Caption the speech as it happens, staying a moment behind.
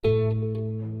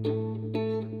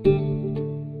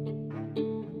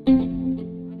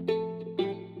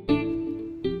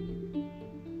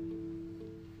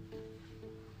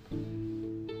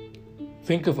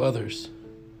Think of others.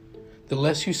 The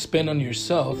less you spend on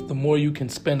yourself, the more you can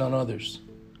spend on others.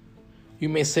 You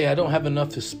may say, I don't have enough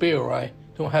to spare, or I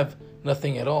don't have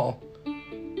nothing at all.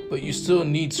 But you still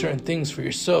need certain things for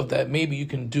yourself that maybe you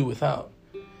can do without.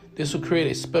 This will create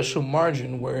a special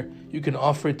margin where you can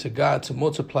offer it to God to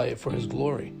multiply it for His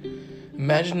glory.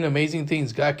 Imagine the amazing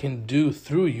things God can do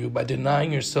through you by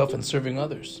denying yourself and serving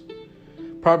others.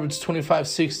 Proverbs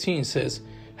 25:16 says,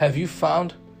 have you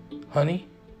found honey?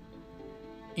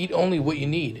 Eat only what you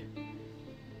need,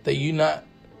 that you not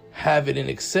have it in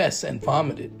excess and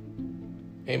vomit it.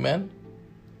 Amen?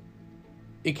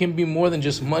 It can be more than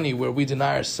just money where we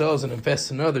deny ourselves and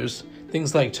invest in others,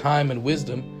 things like time and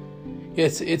wisdom.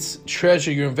 Yes, it's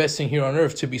treasure you're investing here on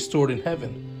earth to be stored in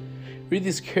heaven. Read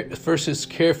these verses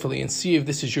carefully and see if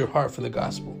this is your heart for the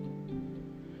gospel.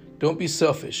 Don't be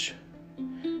selfish.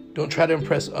 Don't try to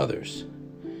impress others.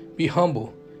 Be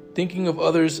humble, thinking of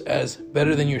others as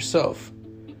better than yourself.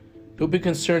 Don't be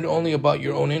concerned only about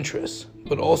your own interests,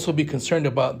 but also be concerned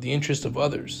about the interests of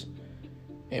others.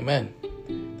 Amen.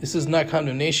 This is not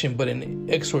condemnation, but an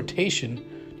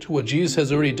exhortation to what Jesus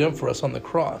has already done for us on the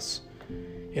cross.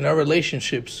 In our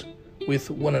relationships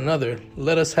with one another,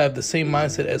 let us have the same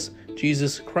mindset as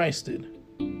Jesus Christ did.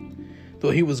 Though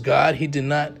He was God, He did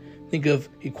not think of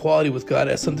equality with God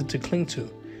as something to cling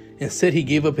to. Instead, He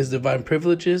gave up His divine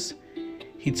privileges.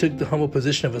 He took the humble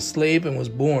position of a slave and was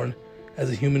born as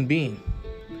a human being.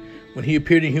 When He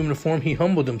appeared in human form, He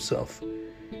humbled Himself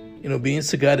in obedience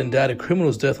to God and died a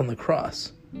criminal's death on the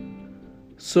cross.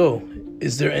 So,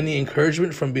 is there any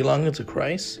encouragement from belonging to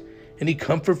Christ? Any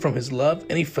comfort from His love?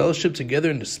 Any fellowship together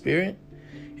in the Spirit?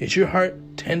 Is your heart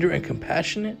tender and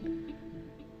compassionate?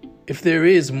 If there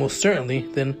is, most certainly,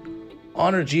 then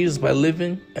honor Jesus by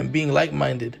living and being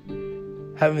like-minded,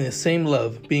 having the same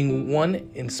love, being one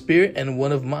in spirit and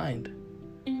one of mind.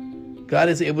 God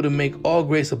is able to make all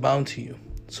grace abound to you,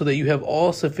 so that you have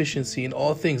all sufficiency in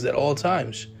all things at all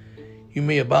times. You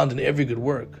may abound in every good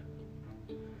work.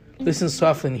 Listen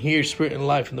softly and hear spirit and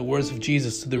life in the words of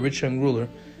Jesus to the rich young ruler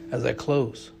as I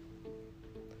close.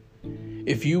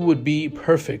 If you would be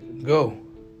perfect, go,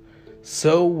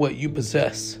 sell what you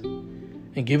possess,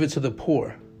 and give it to the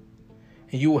poor,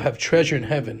 and you will have treasure in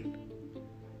heaven.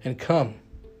 And come,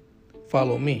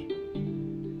 follow me.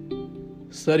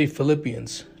 Study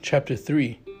Philippians chapter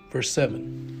 3, verse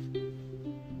 7.